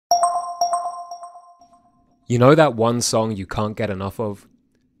You know that one song you can't get enough of?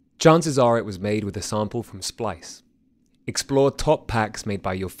 Chances are it was made with a sample from Splice. Explore top packs made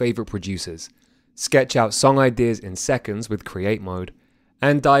by your favorite producers, sketch out song ideas in seconds with Create Mode,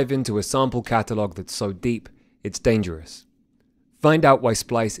 and dive into a sample catalog that's so deep, it's dangerous. Find out why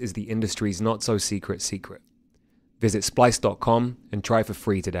Splice is the industry's not-so-secret secret. Visit splice.com and try for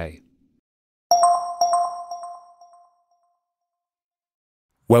free today.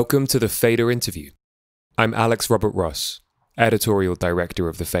 Welcome to the Fader Interview. I'm Alex Robert Ross, editorial director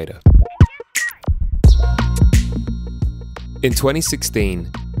of The Fader. In 2016,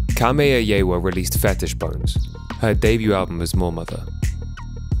 Kanye released Fetish Bones, her debut album as Moor Mother.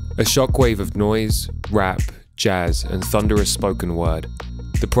 A shockwave of noise, rap, jazz, and thunderous spoken word,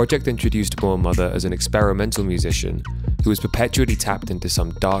 the project introduced Moor Mother as an experimental musician who was perpetually tapped into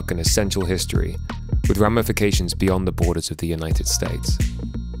some dark and essential history with ramifications beyond the borders of the United States.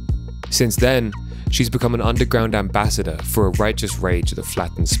 Since then, she's become an underground ambassador for a righteous rage that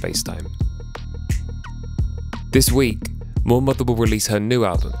flattens spacetime. This week, Moor Mother will release her new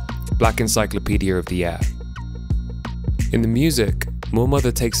album, Black Encyclopedia of the Air. In the music, Moor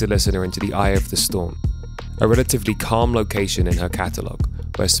Mother takes the listener into the eye of the storm, a relatively calm location in her catalogue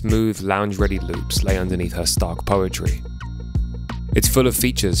where smooth, lounge-ready loops lay underneath her stark poetry. It's full of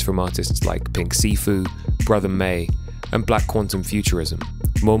features from artists like Pink Sifu, Brother May, and Black Quantum Futurism,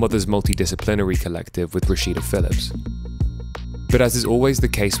 Moor Mother's multidisciplinary collective with Rashida Phillips. But as is always the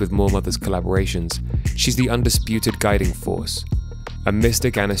case with Moor Mother's collaborations, she's the undisputed guiding force, a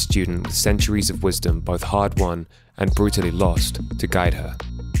mystic and a student with centuries of wisdom both hard-won and brutally lost to guide her.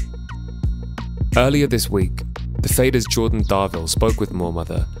 Earlier this week, The Fader's Jordan Darville spoke with Moor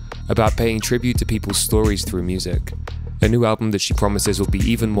Mother about paying tribute to people's stories through music, a new album that she promises will be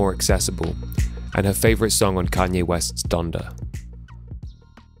even more accessible, and her favourite song on Kanye West's Donda.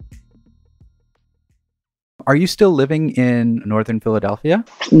 Are you still living in northern Philadelphia?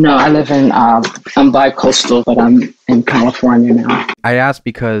 No, I live in, I'm bi-coastal, but I'm in California now. I asked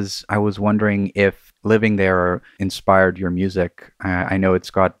because I was wondering if living there inspired your music. I know it's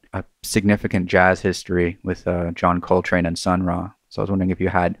got a significant jazz history with John Coltrane and Sun Ra. So I was wondering if you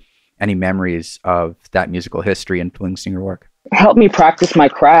had any memories of that musical history influencing your work. It helped me practice my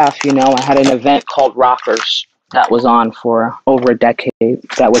craft. You know, I had an event called Rockers that was on for over a decade.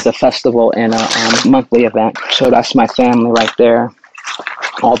 That was a festival and a monthly event. So that's my family right there,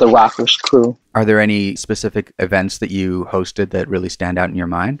 all the Rockers crew. Are there any specific events that you hosted that really stand out in your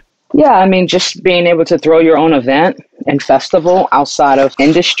mind? Yeah, I mean, just being able to throw your own event and festival outside of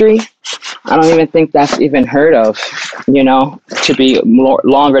industry, I don't even think that's even heard of, you know, to be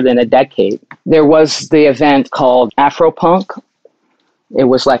longer than a decade. There was the event called Afropunk. It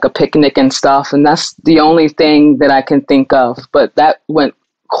was like a picnic and stuff, and that's the only thing that I can think of. But that went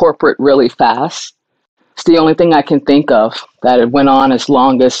corporate really fast. It's the only thing I can think of that it went on as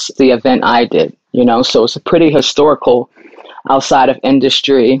long as the event I did, you know. So it's a pretty historical outside of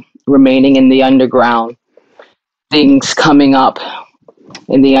industry, remaining in the underground. Things coming up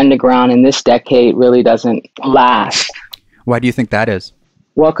in the underground in this decade really doesn't last. Why do you think that is?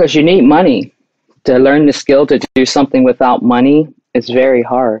 Well, because you need money. To learn the skill to do something without money is very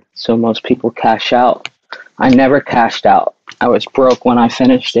hard. So most people cash out. I never cashed out. I was broke when I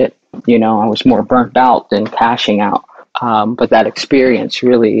finished it. You know, I was more burnt out than cashing out. But that experience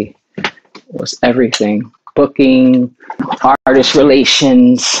really was everything. Booking, artist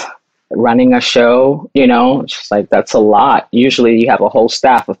relations, running a show, you know, it's just like, that's a lot. Usually you have a whole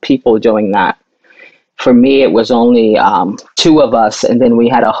staff of people doing that. For me, it was only 2 of us, and then we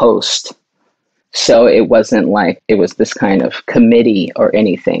had a host. So it wasn't like it was this kind of committee or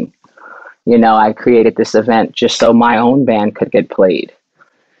anything. You know, I created this event just so my own band could get played.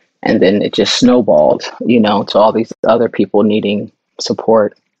 And then it just snowballed, you know, to all these other people needing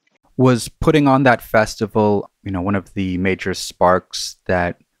support. Was putting on that festival, you know, one of the major sparks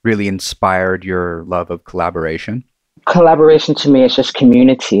that really inspired your love of collaboration? Collaboration to me is just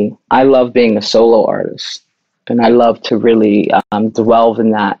community. I love being a solo artist, and I love to really delve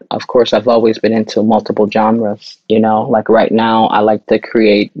in that. Of course, I've always been into multiple genres, you know, like right now I like to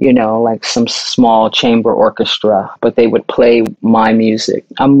create, you know, like some small chamber orchestra, but they would play my music.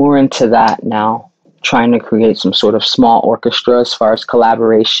 I'm more into that now, trying to create some sort of small orchestra as far as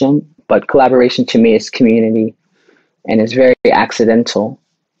collaboration. But collaboration to me is community, and it's very accidental.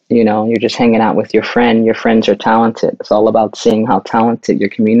 You know, you're just hanging out with your friend. Your friends are talented. It's all about seeing how talented your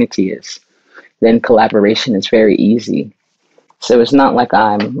community is. Then collaboration is very easy. So it's not like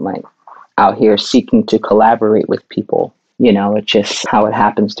I'm like out here seeking to collaborate with people. You know, it's just how it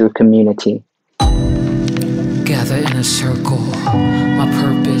happens through community. Gather in a circle, my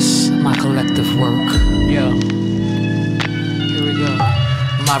purpose, my collective work. Yeah.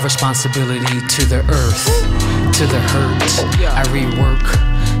 my responsibility to the earth, to the hurt. I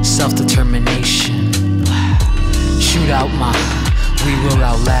rework self-determination. Shoot out my, we will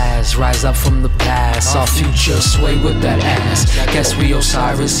outlast. Rise up from the past, our future sway with that ass. Guess we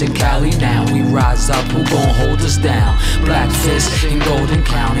Osiris and Cali now. We rise up, who gon' hold us down? Black fist and golden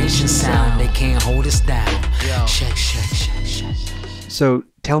crown, Asian sound, they can't hold us down. Shake, shake, shake, shake. So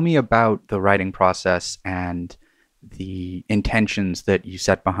tell me about the writing process and the intentions that you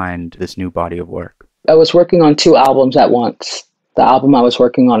set behind this new body of work. I was working on 2 albums at once. The album I was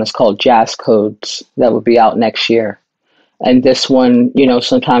working on is called Jazz Codes, that will be out next year. And this one, you know,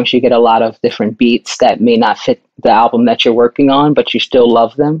 sometimes you get a lot of different beats that may not fit the album that you're working on, but you still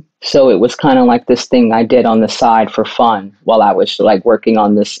love them. So it was kind of like this thing I did on the side for fun while I was like working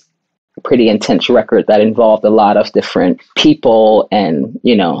on this pretty intense record that involved a lot of different people and,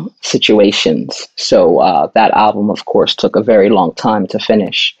 you know, situations. So that album, of course, took a very long time to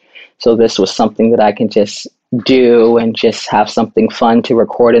finish. So this was something that I can just do and just have something fun to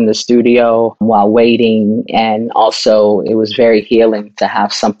record in the studio while waiting. And also it was very healing to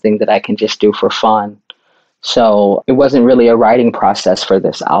have something that I can just do for fun. So it wasn't really a writing process for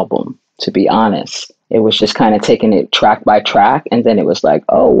this album, to be honest. It was just kind of taking it track by track. And then it was like,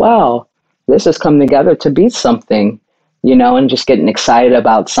 oh, wow, this has come together to be something, you know, and just getting excited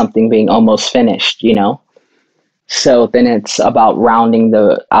about something being almost finished, you know. So then it's about rounding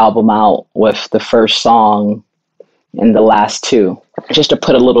the album out with the first song and the last 2, just to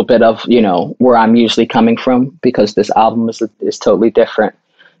put a little bit of, you know, where I'm usually coming from, because this album is totally different.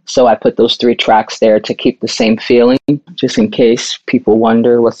 So I put those 3 tracks there to keep the same feeling, just in case people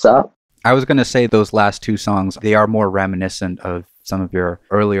wonder what's up. I was going to say those last 2 songs, they are more reminiscent of some of your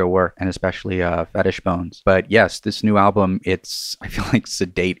earlier work, and especially Fetish Bones. But yes, this new album, I feel like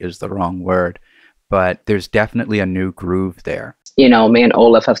sedate is the wrong word, but there's definitely a new groove there. You know, me and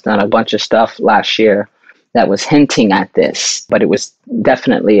Olaf have done a bunch of stuff last year that was hinting at this, but it was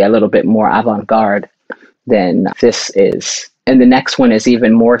definitely a little bit more avant-garde than this is. And the next one is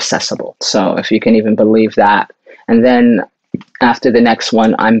even more accessible. So if you can even believe that. And then after the next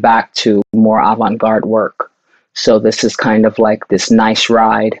one, I'm back to more avant-garde work. So this is kind of like this nice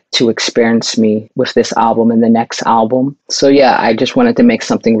ride to experience me with this album and the next album. So yeah, I just wanted to make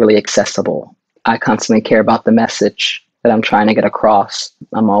something really accessible. I constantly care about the message that I'm trying to get across.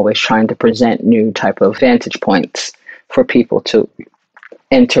 I'm always trying to present new type of vantage points for people to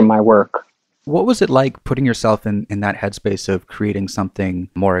enter my work. What was it like putting yourself in that headspace of creating something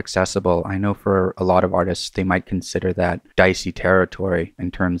more accessible? I know for a lot of artists, they might consider that dicey territory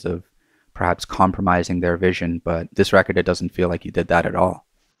in terms of perhaps compromising their vision, but this record, it doesn't feel like you did that at all.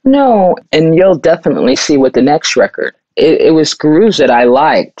 No, and you'll definitely see with the next record. It was grooves that I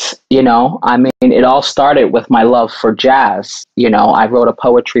liked, you know. I mean, it all started with my love for jazz. You know, I wrote a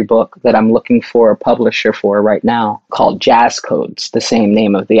poetry book that I'm looking for a publisher for right now called Jazz Codes, the same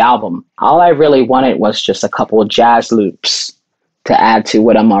name of the album. All I really wanted was just a couple of jazz loops to add to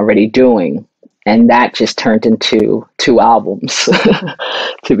what I'm already doing. And that just turned into 2 albums,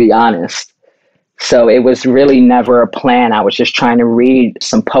 to be honest. So it was really never a plan. I was just trying to read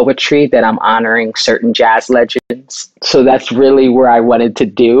some poetry that I'm honoring certain jazz legends. So that's really where I wanted to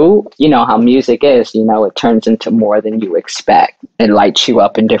do. You know how music is, you know, it turns into more than you expect. It lights you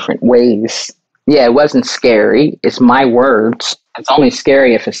up in different ways. Yeah, it wasn't scary. It's my words. It's only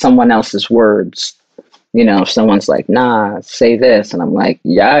scary if it's someone else's words. You know, if someone's like, nah, say this. And I'm like,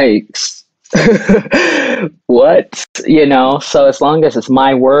 yikes. What? You know, so as long as it's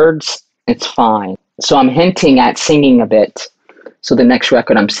my words, it's fine. So I'm hinting at singing a bit. So the next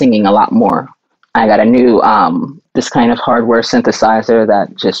record, I'm singing a lot more. I got a new, this kind of hardware synthesizer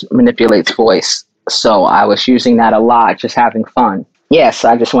that just manipulates voice. So I was using that a lot, just having fun. Yes,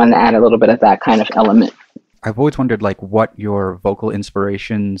 I just wanted to add a little bit of that kind of element. I've always wondered like what your vocal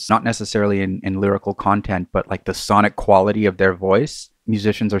inspirations, not necessarily in lyrical content, but like the sonic quality of their voice.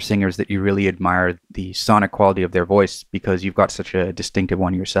 Musicians or singers that you really admire the sonic quality of their voice because you've got such a distinctive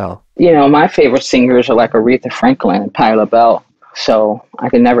one yourself. You know, my favorite singers are like Aretha Franklin and Patti LaBelle. So I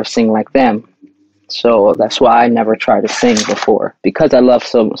can never sing like them. So that's why I never tried to sing before. Because I love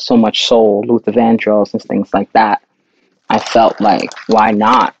so much soul, Luther Vandross and things like that. I felt like, why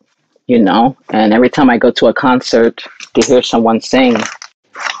not? You know? And every time I go to a concert to hear someone sing,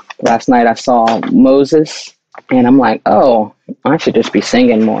 last night I saw Moses. And I'm like, oh, I should just be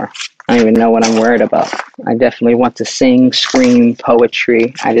singing more. I don't even know what I'm worried about. I definitely want to sing, scream,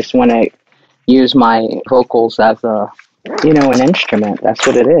 poetry. I just want to use my vocals as an instrument. That's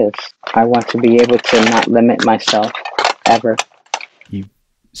what it is. I want to be able to not limit myself ever. You've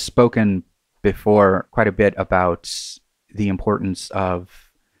spoken before quite a bit about the importance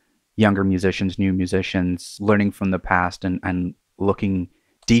of younger musicians, new musicians, learning from the past and looking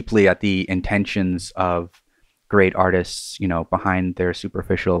deeply at the intentions of great artists, behind their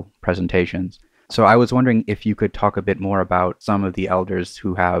superficial presentations. So I was wondering if you could talk a bit more about some of the elders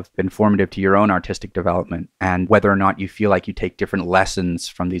who have been formative to your own artistic development and whether or not you feel like you take different lessons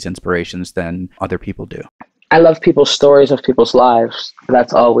from these inspirations than other people do. I love people's stories of people's lives.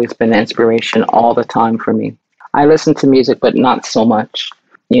 That's always been inspiration all the time for me. I listen to music, but not so much.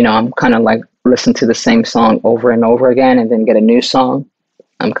 I'm kind of like listen to the same song over and over again and then get a new song.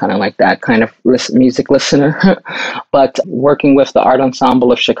 I'm kind of like that kind of music listener. But working with the Art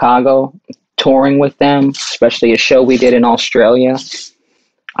Ensemble of Chicago, touring with them, especially a show we did in Australia,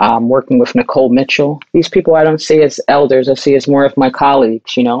 working with Nicole Mitchell. These people I don't see as elders, I see as more of my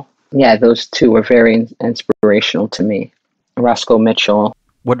colleagues, Yeah, those two are very inspirational to me. Roscoe Mitchell.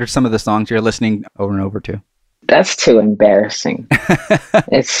 What are some of the songs you're listening over and over to? That's too embarrassing.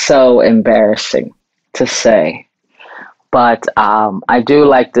 It's so embarrassing to say. But I do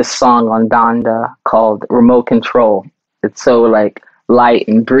like this song on Donda called Remote Control. It's so like light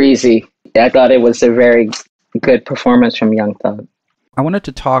and breezy. I thought it was a very good performance from Young Thug. I wanted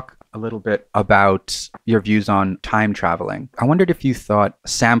to talk a little bit about your views on time traveling. I wondered if you thought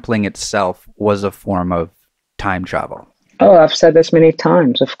sampling itself was a form of time travel. Oh, I've said this many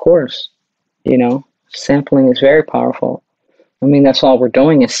times, of course. Sampling is very powerful. I mean, that's all we're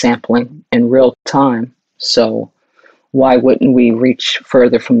doing is sampling in real time. So why wouldn't we reach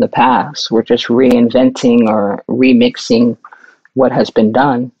further from the past? We're just reinventing or remixing what has been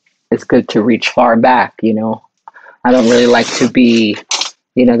done. It's good to reach far back, I don't really like to be,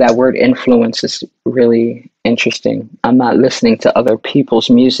 that word influence is really interesting. I'm not listening to other people's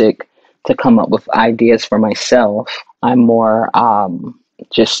music to come up with ideas for myself. I'm more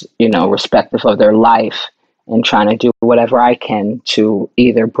just, respectful of their life and trying to do whatever I can to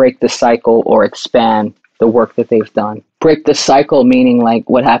either break the cycle or expand the work that they've done. Break the cycle, meaning like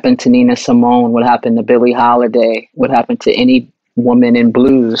what happened to Nina Simone, what happened to Billie Holiday, what happened to any woman in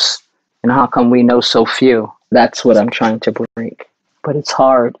blues, and how come we know so few? That's what I'm trying to break. But it's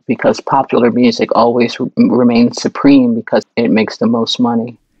hard because popular music always remains supreme because it makes the most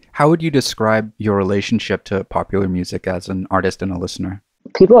money. How would you describe your relationship to popular music as an artist and a listener?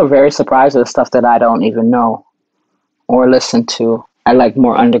 People are very surprised at the stuff that I don't even know or listen to. I like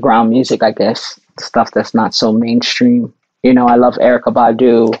more underground music, I guess, stuff that's not so mainstream. I love Erykah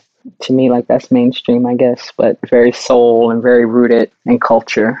Badu. To me, like that's mainstream, I guess, but very soul and very rooted in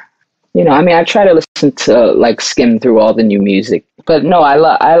culture. I try to listen to like skim through all the new music, but no, I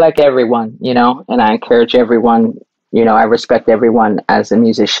like everyone, and I encourage everyone, I respect everyone as a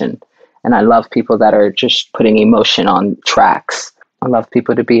musician, and I love people that are just putting emotion on tracks. I love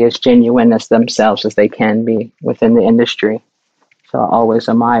people to be as genuine as themselves as they can be within the industry. So I always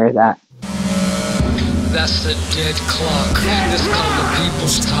admire that. That's a dead clock. This color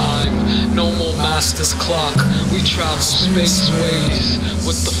people's time. No more master's clock. We travel space ways.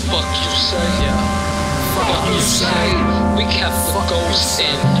 What the fuck you say? Fuck you say? We kept the ghosts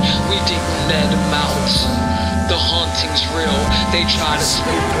in. We didn't let them out. The haunting's real. They try to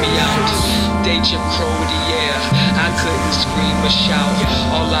spook me out. They Jim Crow the air. I couldn't scream or shout.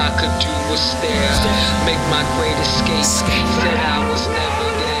 All I could do was stare. Make my great escape. Said I was never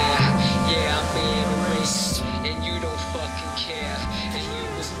there. Yeah, I'm being erased, and you don't fucking care. And you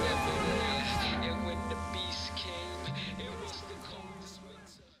was never there. And when the beast came, it was the coldest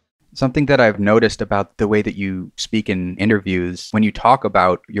winter. Something that I've noticed about the way that you speak in interviews, when you talk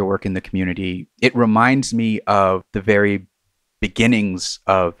about your work in the community, it reminds me of the very beginnings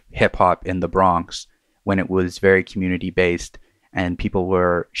of hip hop in the Bronx, when it was very community based and people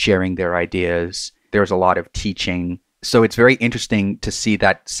were sharing their ideas. There was a lot of teaching. So it's very interesting to see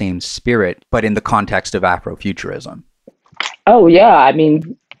that same spirit, but in the context of Afrofuturism. Oh, yeah.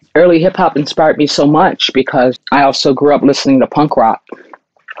 Early hip hop inspired me so much because I also grew up listening to punk rock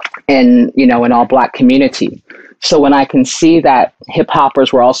and, in all black community. So when I can see that hip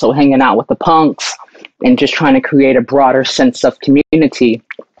hoppers were also hanging out with the punks and just trying to create a broader sense of community,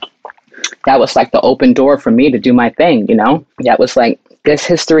 that was like the open door for me to do my thing, That was like, this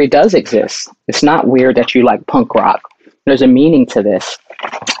history does exist. It's not weird that you like punk rock. There's a meaning to this.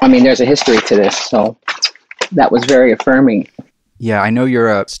 There's a history to this. So that was very affirming. Yeah, I know you're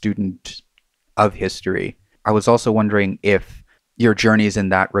a student of history. I was also wondering if your journeys in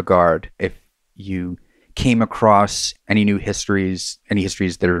that regard, if you came across any histories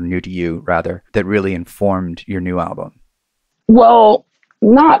that are new to you, rather, that really informed your new album. Well,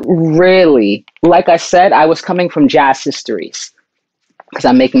 not really. Like I said, I was coming from jazz histories because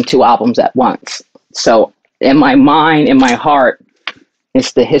I'm making 2 albums at once. So in my mind, in my heart,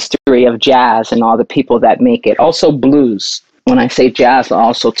 It's the history of jazz and all the people that make it. Also blues. When I say jazz, I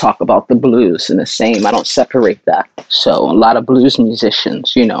also talk about the blues in the same. I don't separate that. So a lot of blues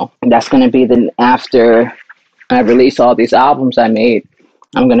musicians, you know. And that's going to be after I release all these albums I made,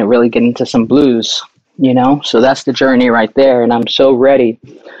 I'm going to really get into some blues, you know. So that's the journey right there. And I'm so ready.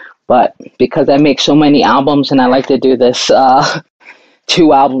 But because I make so many albums and I like to do this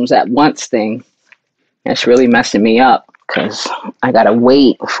 2 albums at once thing, it's really messing me up because I got to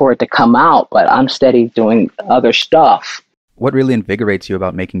wait for it to come out. But I'm steady doing other stuff. What really invigorates you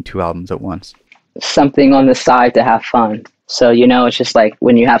about making 2 albums at once? Something on the side to have fun. So, you know, it's just like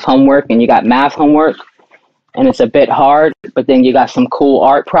when you have homework and you got math homework and it's a bit hard, but then you got some cool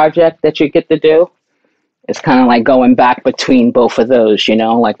art project that you get to do. It's kind of like going back between both of those, you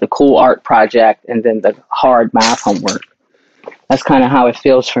know, like the cool art project and then the hard math homework. That's kind of how it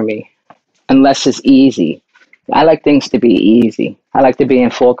feels for me, unless it's easy. I like things to be easy. I like to be in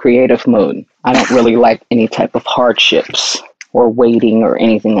full creative mode. I don't really like any type of hardships or waiting or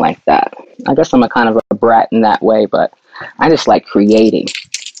anything like that. I guess I'm a kind of a brat in that way, but I just like creating.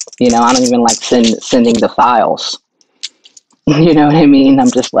 You know, I don't even like sending the files. You know what I mean?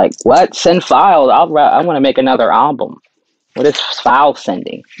 I'm just like, what? Send files? I want to make another album. What is file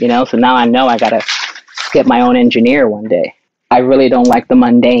sending? You know, so now I know I got to get my own engineer one day. I really don't like the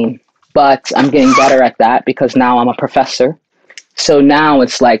mundane, but I'm getting better at that because now I'm a professor. So now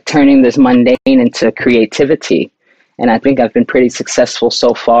it's like turning this mundane into creativity. And I think I've been pretty successful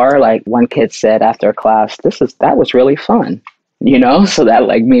so far. Like one kid said after a class, that was really fun. You know, so that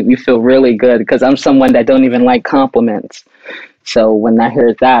like made me feel really good because I'm someone that don't even like compliments. So when I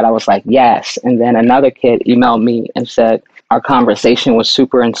heard that, I was like, yes. And then another kid emailed me and said, our conversation was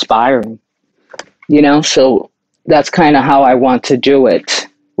super inspiring. You know, so that's kind of how I want to do it.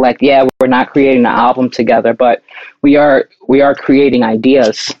 Like, yeah, we're not creating an album together, but we are creating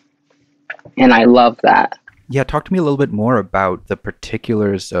ideas. And I love that. Yeah, talk to me a little bit more about the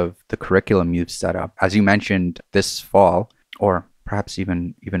particulars of the curriculum you've set up. As you mentioned, this fall, or perhaps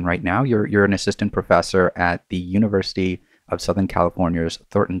even right now, you're an assistant professor at the University of Southern California's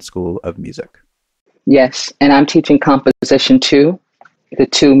Thornton School of Music. Yes, and I'm teaching composition too. The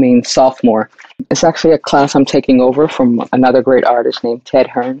 2 means sophomore. It's actually a class I'm taking over from another great artist named Ted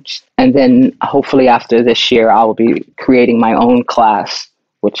Hearns. And then hopefully after this year, I will be creating my own class,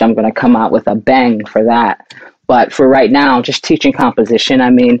 which I'm going to come out with a bang for that. But for right now, just teaching composition, I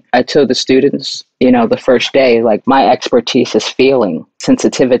mean, I told the students, you know, the first day, like my expertise is feeling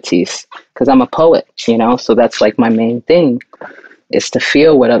sensitivities because I'm a poet, you know, so that's like my main thing is to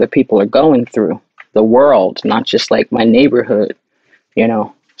feel what other people are going through, the world, not just like my neighborhood, you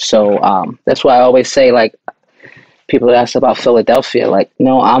know. So that's why I always say, like, people ask about Philadelphia, like,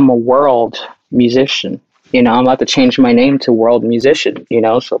 no, I'm a world musician. You know, I'm about to change my name to world musician, you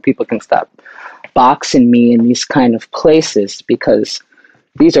know, so people can stop boxing me in these kind of places because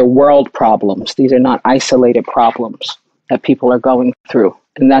these are world problems. These are not isolated problems that people are going through.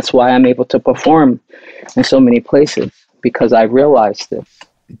 And that's why I'm able to perform in so many places because I realized this.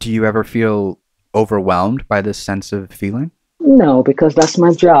 Do you ever feel overwhelmed by this sense of feeling? No, because that's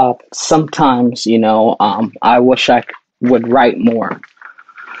my job. Sometimes, you know, I wish I would write more.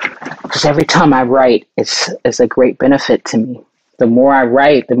 Because every time I write, it's a great benefit to me. The more I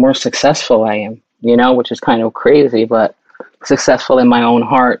write, the more successful I am, you know, which is kind of crazy, but successful in my own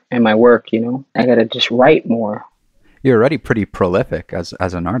heart and my work, you know. I got to just write more. You're already pretty prolific as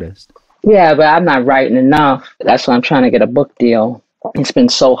an artist. Yeah, but I'm not writing enough. That's why I'm trying to get a book deal. It's been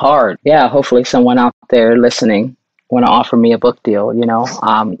so hard. Yeah, hopefully someone out there listening want to offer me a book deal, you know.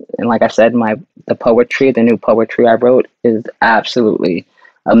 And like I said, the new poetry I wrote is absolutely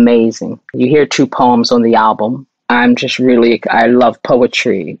amazing. You hear 2 poems on the album. I love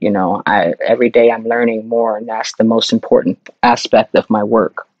poetry, you know. Every day I'm learning more, and that's the most important aspect of my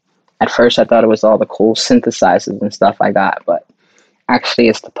work. At first I thought it was all the cool synthesizers and stuff I got, but actually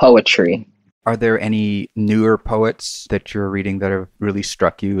it's the poetry. Are there any newer poets that you're reading that have really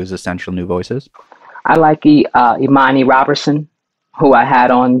struck you as essential new voices? I like Imani Robertson, who I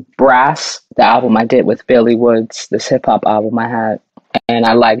had on Brass, the album I did with Billy Woods, this hip-hop album I had. And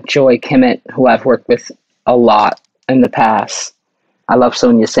I like Joy Kimmett, who I've worked with a lot in the past. I love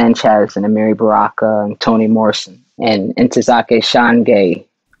Sonia Sanchez and Amiri Baraka and Toni Morrison and Ntozake Shange.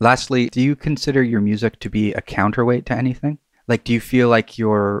 Lastly, do you consider your music to be a counterweight to anything? Like, do you feel like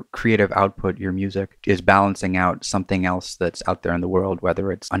your creative output, your music, is balancing out something else that's out there in the world,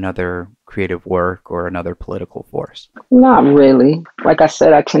 whether it's another creative work or another political force? Not really. Like I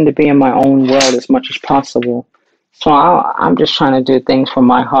said, I tend to be in my own world as much as possible. So I'm just trying to do things from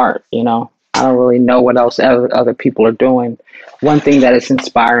my heart, you know. I don't really know what else other people are doing. One thing that is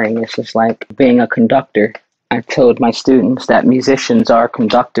inspiring is just like being a conductor. I told my students that musicians are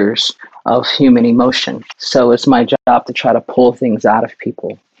conductors of human emotion. So it's my job to try to pull things out of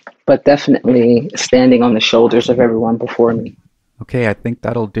people, but definitely standing on the shoulders of everyone before me. Okay, I think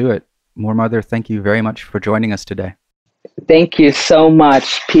that'll do it. Moor Mother, thank you very much for joining us today. Thank you so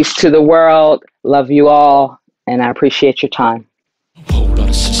much. Peace to the world. Love you all. And I appreciate your time. Whole lot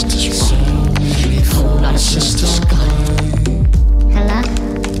of sisters. Whole lot of sisters. Hello?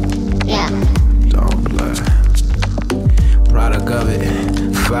 Yeah. Don't product of it.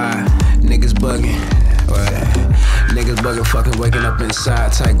 Five niggas bugging. Niggas bugging, fucking waking up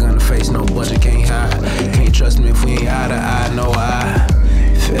inside. Tight gun to face, no budget, can't hide. Can't trust me if we ain't eye to eye, no eye.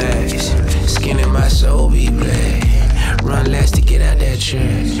 Facts, skin in my soul be black. Run last to get out that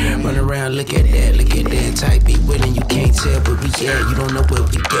trash. Run around, look at that. Tight beat winning, you can't tell where we at. You don't know where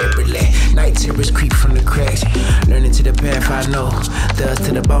we at, relax. Night terrors creep from the cracks. Learning to the path I know. Dust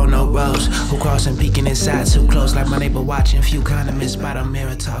to the bone, no rose. Who crossing, peeking inside too close. Like my neighbor watching. Few condiments by the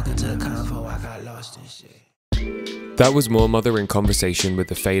mirror talking to the convo. I got lost in shit. That was Moor Mother in conversation with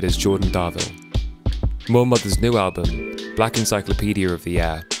the Fader's Jordan Darville. Moor Mother's new album, Black Encyclopedia of the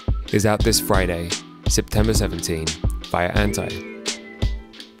Air, is out this Friday, September 17, via Anti.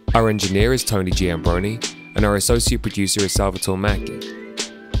 Our engineer is Tony Giambroni, and our associate producer is Salvatore Macchi.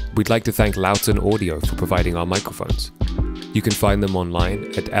 We'd like to thank Loughton Audio for providing our microphones. You can find them online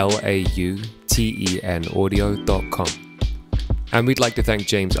at lautenaudio.com. And we'd like to thank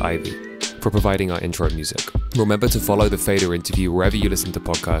James Ivey for providing our intro music. Remember to follow The Fader Interview wherever you listen to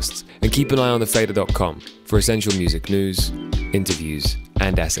podcasts, and keep an eye on thefader.com for essential music news, interviews,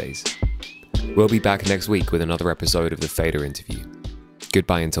 and essays. We'll be back next week with another episode of The Fader Interview.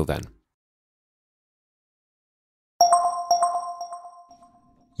 Goodbye until then.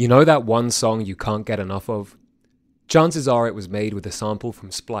 You know that one song you can't get enough of? Chances are it was made with a sample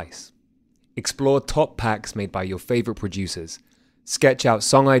from Splice. Explore top packs made by your favorite producers, sketch out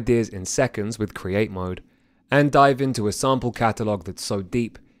song ideas in seconds with Create Mode, and dive into a sample catalog that's so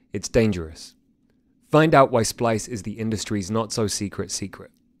deep, it's dangerous. Find out why Splice is the industry's not-so-secret secret.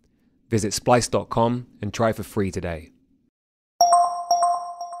 Visit splice.com and try for free today.